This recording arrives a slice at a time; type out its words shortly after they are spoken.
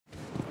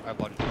Grab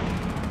one.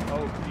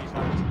 Oh, please.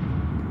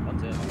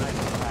 That's it.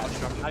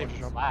 Not even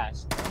flash.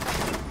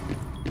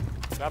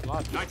 Grab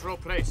one. Nitro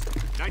placed.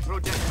 Nitro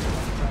dead.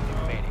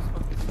 I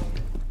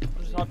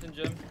just hopped in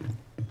gym.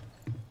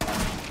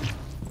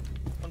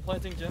 I'm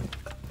planting gym.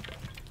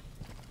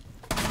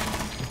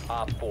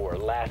 Op 4,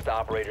 last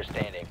operator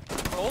standing.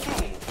 Hold.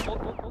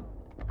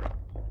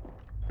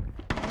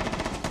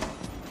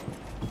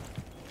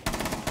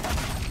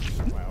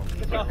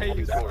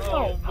 Nice.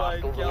 Oh my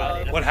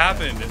god. What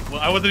happened? Well,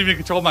 I wasn't even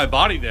controlling my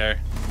body there.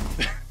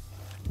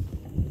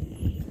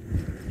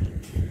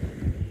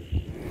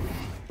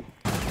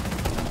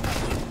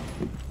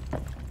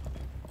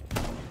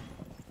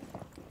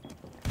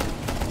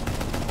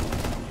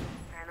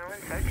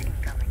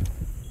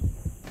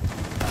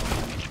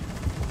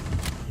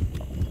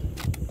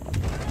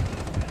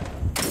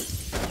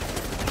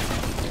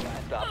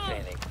 Stop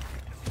standing.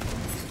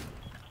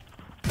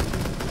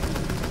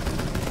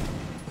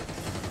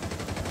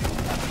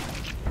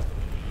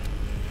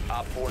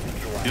 Op 4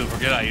 neutralized. People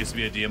forget I used to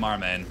be a DMR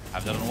man.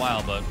 I've done it in a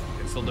while, but I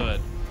can still do it.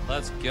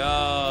 Let's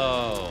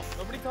go.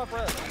 Nobody caught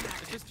red.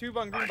 It's just tube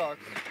on green box.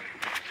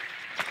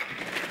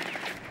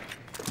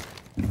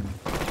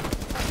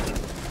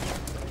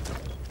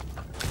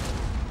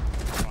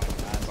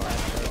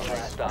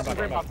 Stop.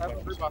 Free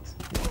box.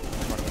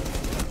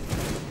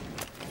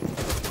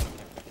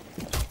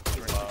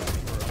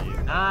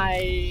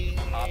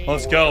 Nice.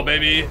 Let's go,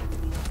 baby.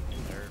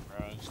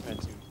 Just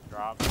meant to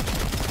drop.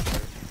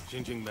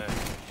 Changing mag.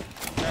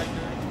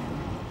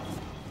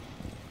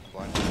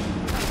 One.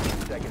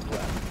 Seconds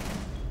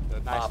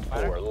left. Nice. Op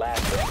 4,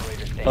 last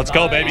operator standing. Let's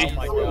go, baby. Oh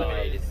my God.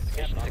 Eliminated.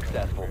 Mission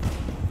successful.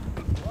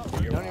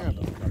 Don't even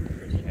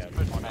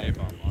put one A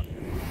bomb on him.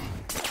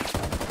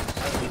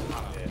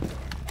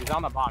 He's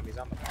on the bomb. He's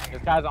on the bomb.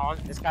 This guy's on.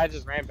 This guy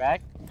just ran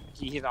back.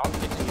 He's on the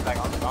kitchen. He's like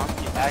on the bomb.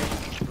 He's back.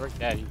 We're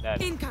dead. He's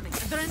dead. Incoming. I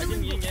can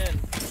Adrenaline. ying in.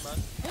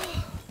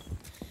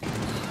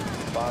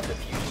 Bomb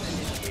diffusion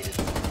initiated.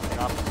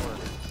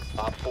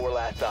 Op 4,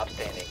 last stop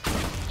standing.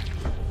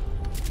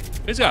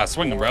 He's got to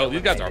swing them, bro.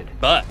 These guys are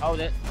butt. Oh,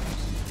 that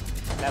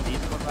leads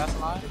to the last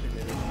line?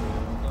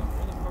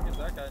 Where the fuck is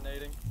that guy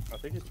nading? I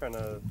think he's trying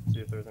to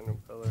see if there's any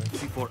pillar.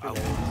 C4 out.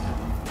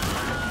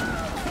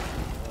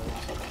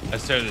 I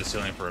stared at the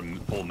ceiling for a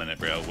full minute,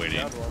 bro, waiting.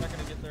 I'm not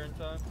gonna get there in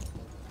time.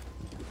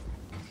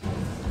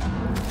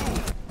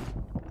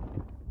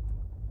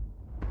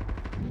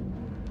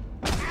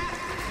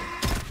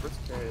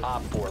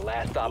 Op 4,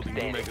 last stop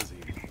standing.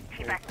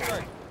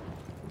 Alright.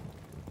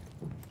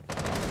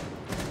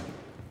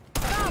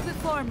 Bow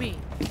before me.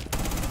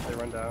 They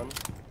run down.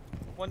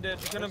 One dead.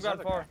 She couldn't have gone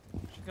far.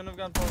 She couldn't have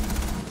gone far.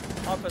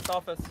 Office.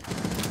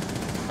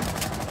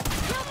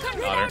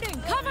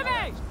 Reloading. Cover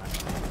me.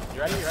 You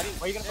ready? You ready?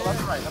 Where are you gonna go?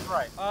 Left or right? Left or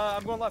right?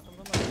 I'm going left.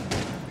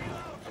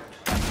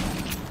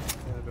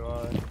 Neither do I.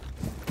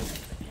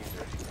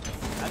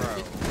 I didn't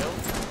get killed.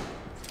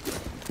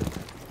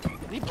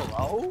 Is he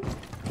below?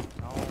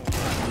 No.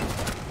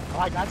 Oh,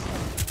 I got you.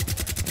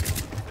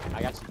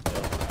 I got you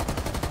killed.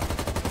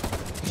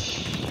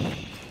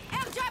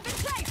 Airdrop in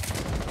place.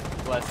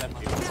 Bless them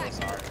people. I'm so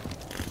sorry.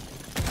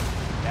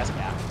 That's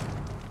cap.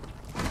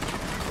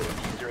 The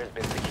diffuser has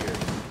been secured.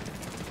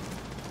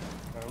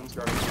 One's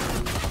guarding.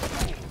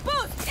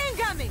 Boost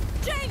incoming.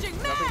 Changing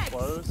Nothing mag.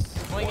 close.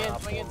 Swing in.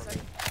 Op Swing in. 4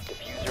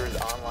 Diffuser is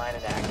online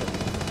and active.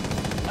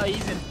 Oh,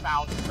 he's in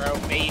fountain, bro.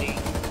 Baiting.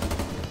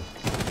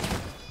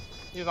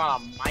 He was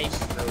on a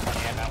maestro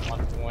cam at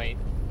one point.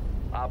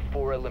 Op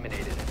 4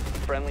 eliminated.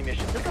 Friendly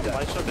mission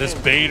success. This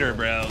baiter,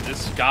 bro.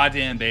 This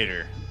goddamn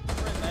baiter.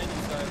 We're at 90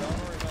 side. Don't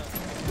worry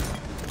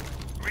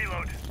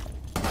about it. Reload.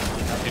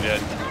 He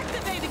did.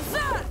 Activating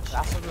surge.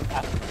 That's what the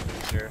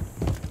sure.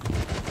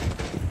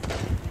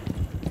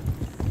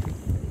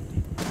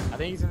 I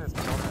think he's in his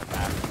corner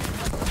back.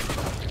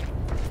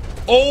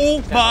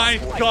 Oh my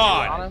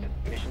god!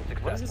 Mission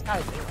What is this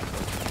successful. guy doing?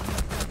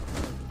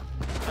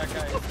 That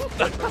guy.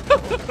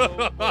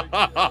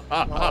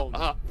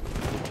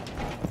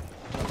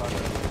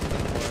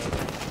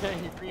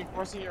 He's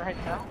reinforcing it right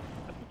now.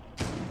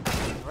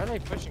 Where are they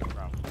pushing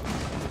from?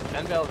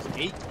 SenVale is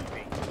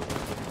gatekeeping.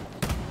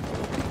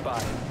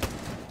 Spotted.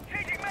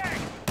 Changing mag.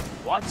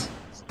 What?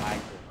 It's lag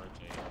for RJ.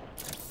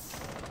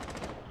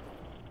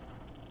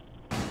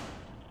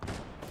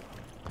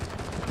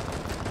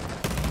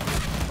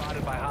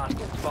 Spotted by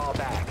hostiles. Fall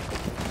back.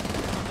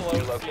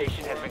 Your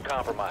location has been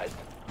compromised.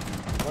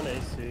 One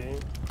AC.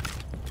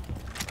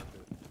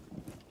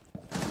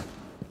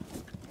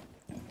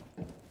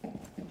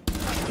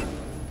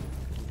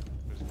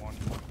 There's one.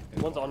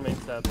 One's on main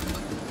step.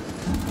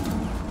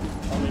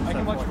 I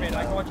can watch your main.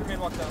 I can watch your main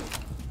walk down.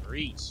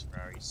 Reach,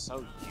 bro. He's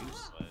so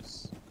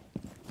useless.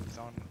 He's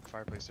on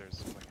fireplace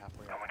stairs, like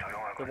halfway up.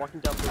 They're walking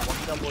down blue.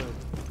 Walking down blue.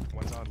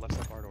 One's on left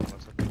side bar door,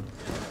 left side bar door.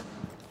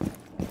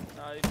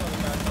 He's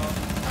probably back off.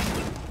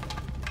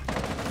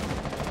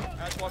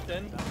 Ash walked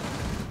in.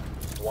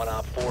 One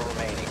Op 4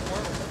 remaining.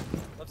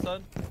 Left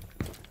side.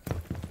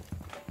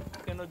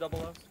 Getting no double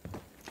left.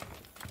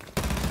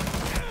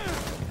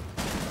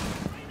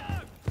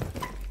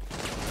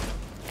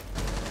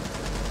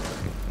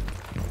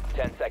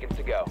 10 seconds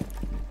to go.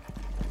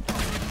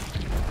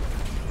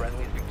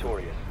 Friendly's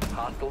victorious.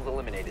 Hostiles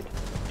eliminated.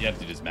 You have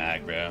to just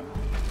mag, bro.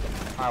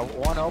 Alright,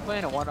 one open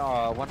and one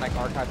like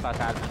archive slash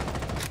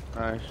admin.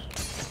 Nice.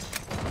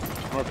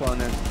 I'm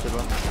pulling in, Shiba.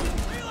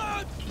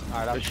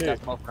 Alright,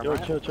 that's most from Yo,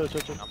 right. chill. I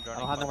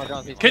don't have no more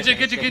drones. He's Kitchen,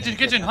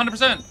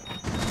 100%.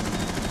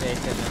 Yeah,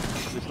 kitchen.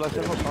 Just let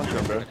him punch,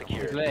 bro.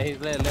 He's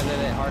lit.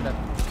 Hard up.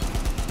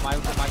 My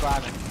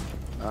admin.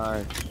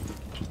 Nice.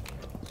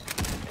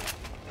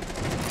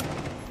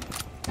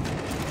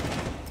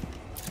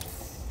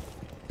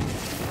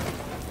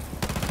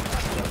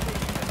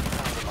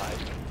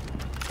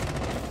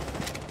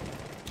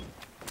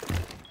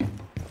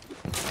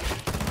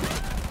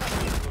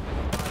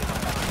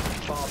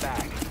 Fall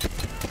back.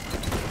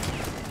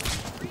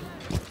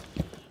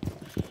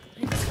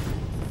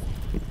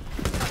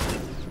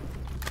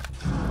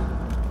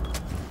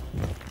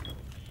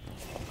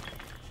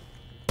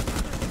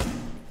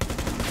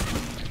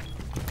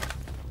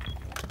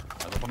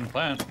 That's a fucking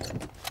plan.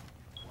 1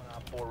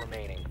 op 4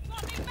 remaining.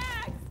 Swapping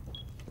mags.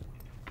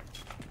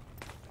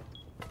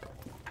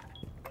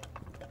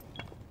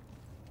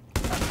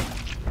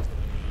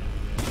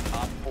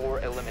 Op 4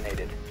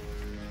 eliminated.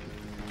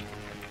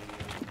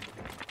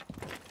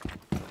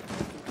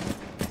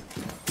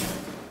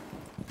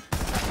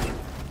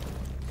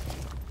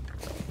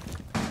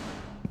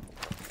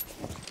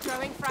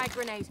 Throwing frag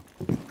grenade.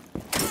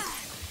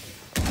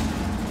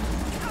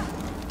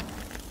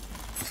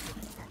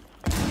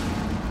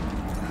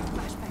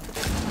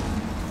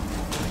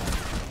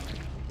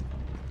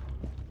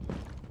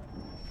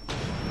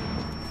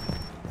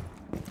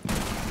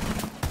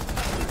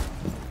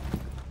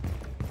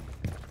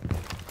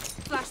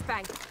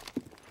 Flashbang.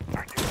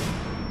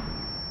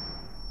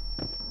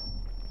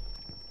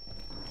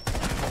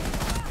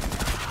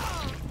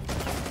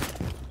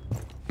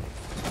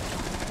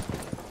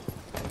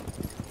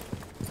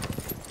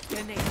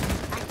 Grenade.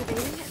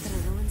 Activating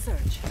adrenaline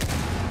surge.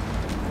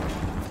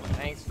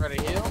 Thanks for the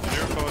heal. You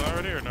were pulling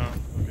already or no?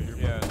 Okay, you're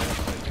Yeah,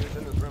 he was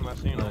in this room. I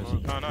seen him.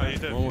 No, he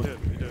did. Op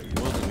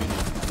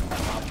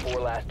 4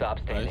 last stop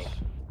standing.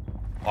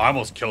 Oh, I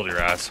almost killed your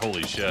ass.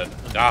 Holy shit.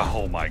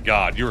 Oh my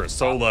god, you were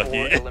so Op 4 lucky.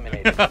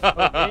 eliminated.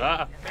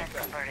 Activating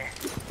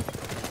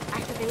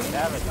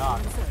Damn it,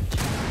 dog. adrenaline surge.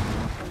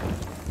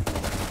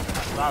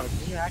 Robert,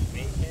 can you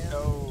activate him?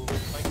 No.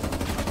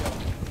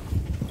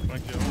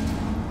 Thank you.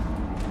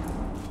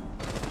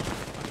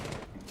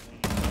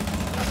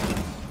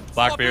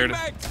 Blackbeard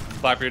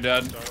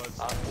dead. Starlights,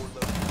 Op 4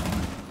 located.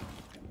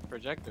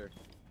 Projector.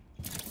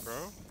 bro.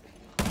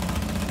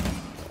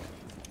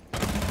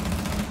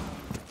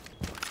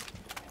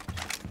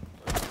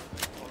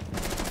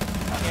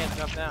 I can't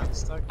jump down. It's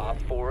stuck. Op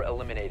 4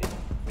 eliminated.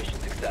 Mission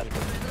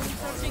successful.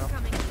 Adrenaline surge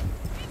incoming.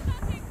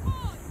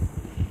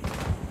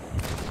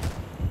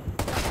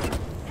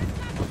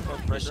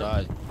 Good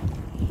shot.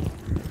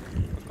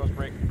 Close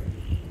break.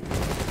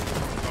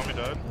 Tommy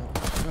died.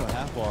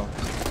 Half wall.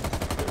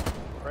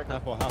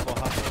 Half wall.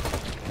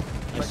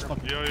 Yes, fuck.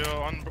 Yo,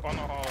 on the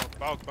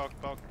balk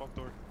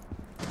door.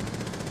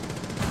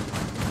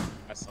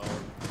 I saw it.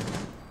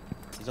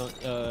 He's on,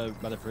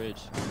 by the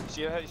fridge.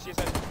 She's Op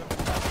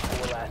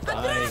 4 last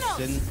stop. Nice.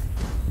 Didn't.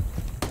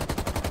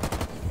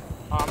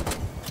 I'm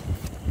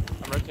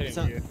rotating It's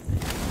to not- you.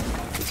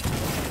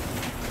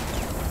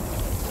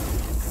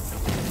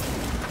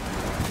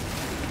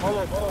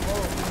 Follow.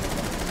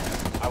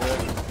 I will.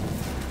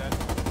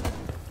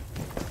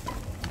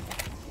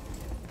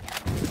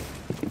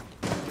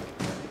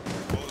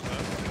 What was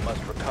that?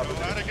 Must recover.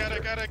 Oh,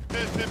 attic.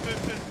 Pit.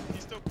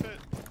 He's still pit.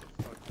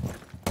 Fuck.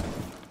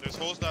 There's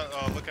holes that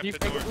look at Can you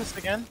pit fake door. a boost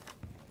again?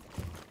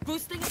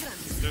 Boosting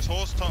adrenaline. There's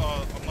holes to on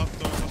left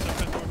door. What's that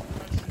pit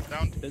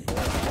door?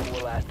 Down.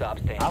 4 last stop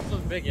standing. House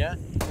was big, yeah.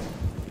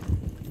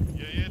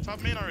 Yeah.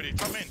 Top main already.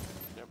 Top main.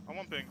 Yep. I'm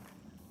one ping.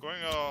 Going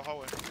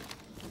hallway.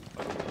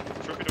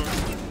 Trophy door.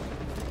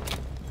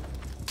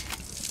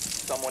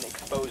 Someone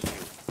exposed you.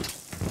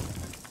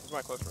 Where's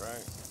my close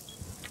right?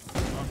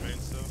 Top main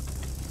still.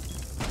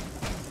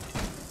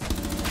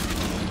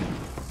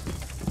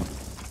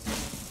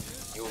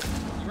 You You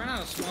ran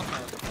out of smoke now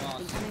with the boss.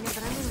 Incoming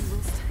adrenaline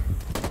boost.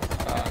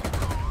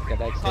 Good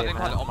day, Oh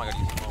my god,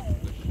 you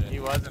smoked this shit. He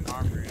was in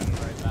armory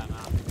right that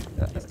now.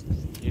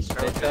 He's They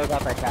trophy. still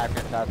got that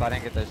captain stuff. I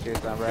didn't get those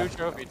shoots on, bro. Two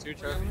trophies.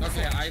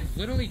 Okay, I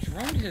literally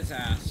droned his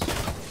ass.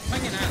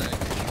 Playing an attic.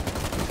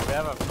 We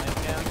have a flame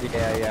cam.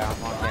 Yeah,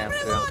 I'm on I'm cam too.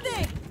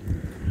 reloading.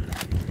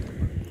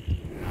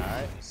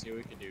 Alright, let's see what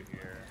we can do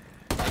here.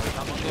 I'm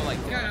gonna go like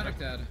Yeah, attic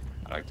dead.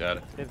 I like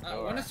that. His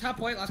door. One is top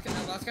white, last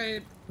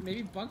guy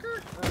maybe bunker?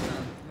 Or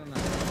no.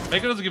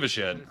 Mako doesn't give a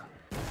shit.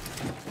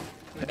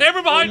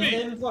 Everyone behind me!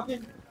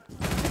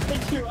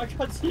 Thank you, I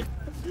got you.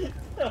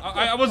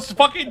 I was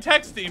fucking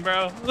texting,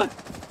 bro.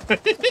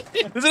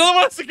 There's another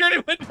one on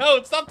security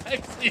window. Stop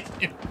texting.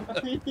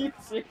 Are you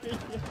serious?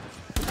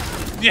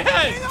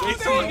 Yes, they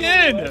swung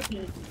in.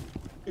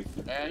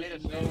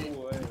 No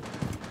way.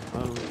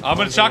 I'm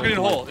gonna shotgun in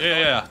hole.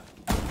 Yeah.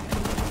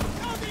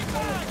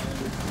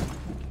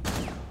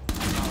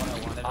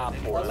 Op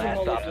 4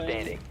 last stop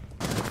standing.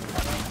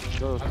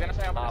 Boost. I was gonna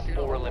say I'm gonna Op shoot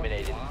 4 over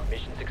eliminated.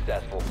 Mission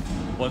successful.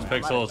 One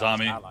pixel is on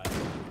me. I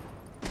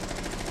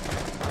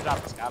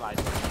dropped the skylight.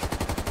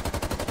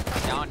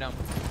 Down him.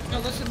 No,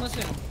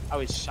 listen. I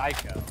was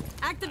psycho.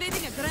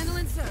 Activating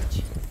adrenaline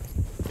surge.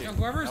 Yo,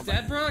 whoever's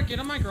dead, bro, get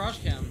on my garage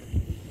cam.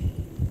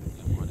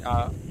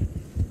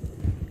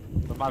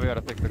 We might be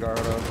able to pick the guard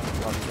up.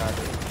 I'll be back.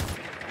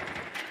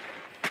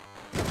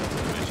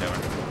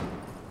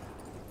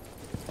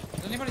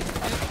 Does anybody?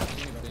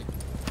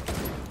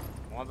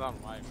 One's on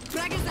right.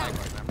 Drag is out.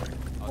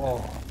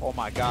 Oh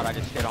my god, I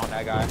just hit on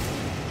that guy.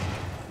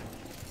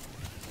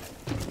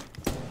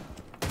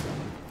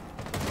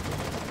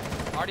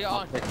 Already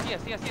on.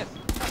 Yes.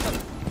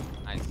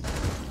 Nice.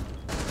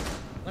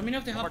 Let me know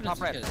if they hop in the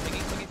top red. ticket.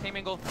 Swinging, same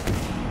angle.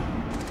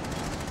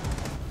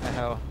 The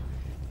hell.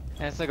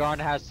 And Cigar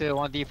has two.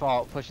 One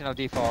default. Pushing up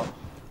default.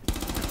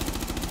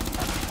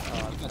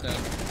 Not dead.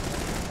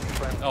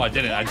 Oh, I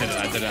didn't. I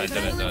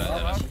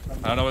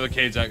don't know where the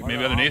cade's at.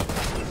 Maybe underneath.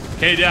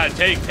 Cade, yeah.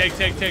 Take.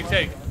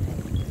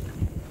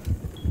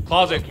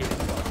 Closet.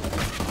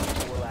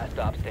 4 last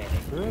stop standing.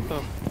 What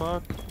the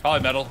fuck?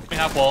 Probably metal. Give me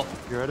half wall.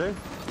 You ready?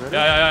 Ready?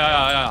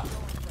 Yeah.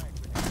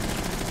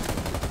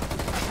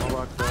 I'll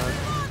walk back.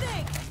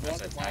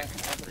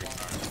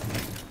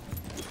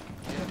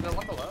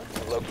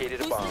 Located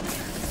a bomb.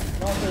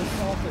 Office,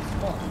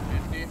 come on.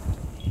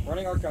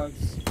 Running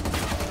archives.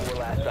 4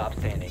 last stop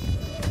standing.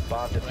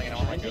 Bomb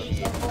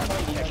defused.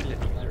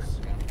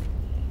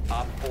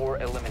 Op 4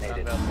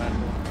 eliminated.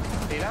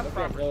 See, that's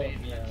proper.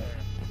 Yeah.